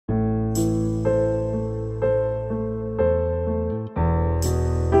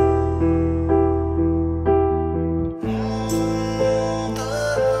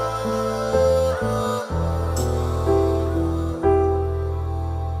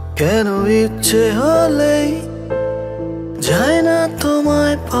কেন ইচ্ছে হলেই যায় না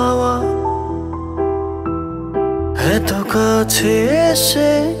তোমায় পাওয়া, এত কাছে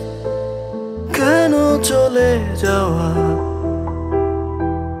এসে কেন চলে যাওয়া,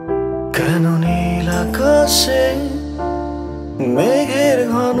 কেন নীল আকাশে মেঘের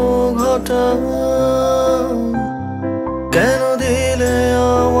ঘন ঘটা, কেন দিলে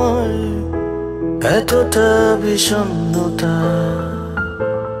আমায় এতটা বিষণ্ণতা।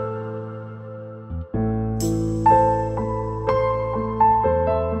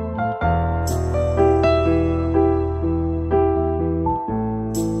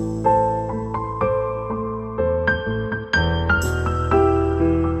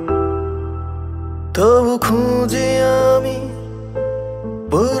 তবু খুঁজি আমি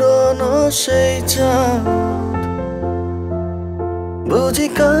পুরনো সেই চাঁদ, বুঝি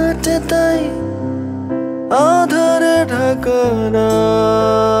কাটে তাই আধারে ঢাকা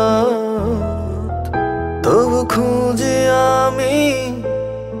রাত। তবু খুঁজি আমি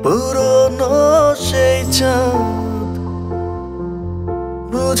পুরনো সেই চাঁদ,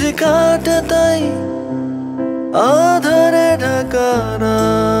 বুঝি কাটে তাই আধারে ঢাকা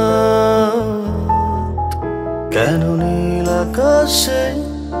রাত। কেন নীল আকাশে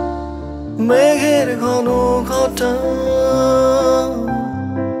মেঘের ঘন ঘটা,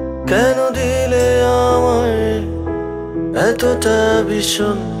 কেন দিলে আমায় এতটা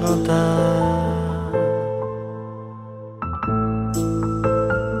বিষণ্ণতা।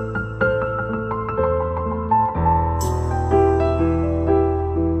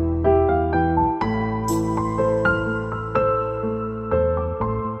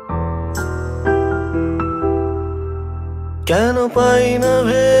 কেন পাই না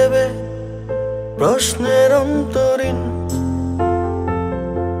ভেবে প্রশ্নের অন্তরীণ,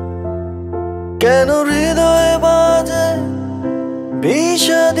 কেন হৃদয়ে বাজে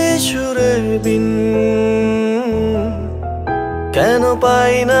বিষাদী সুরের বিন, কেন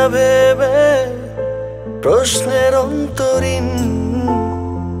পাই না ভেবে প্রশ্নের অন্তরীণ,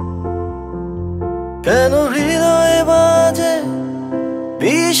 কেন হৃদয়ে বাজে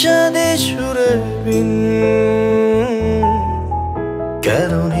বিষাদী সুরের বিন,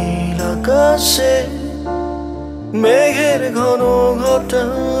 কেন নীল আকাশে মেঘের ঘন ঘটা,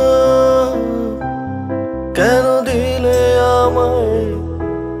 কেন দিলে আমায়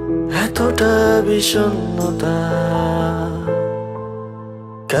এতটা বিষণ্ণতা।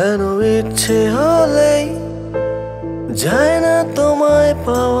 কেন ইচ্ছে হলেই যায় না তোমায়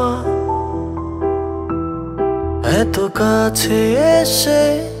পাওয়া, এত কাছে এসে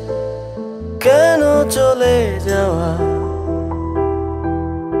কেন চলে যাওয়া,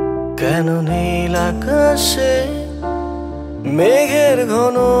 কেন নীল আকাশে মেঘের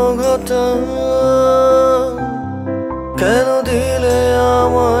ঘন ঘটা, কেন দিলে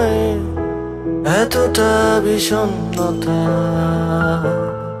আমায় এতটা বিষণ্ণতা।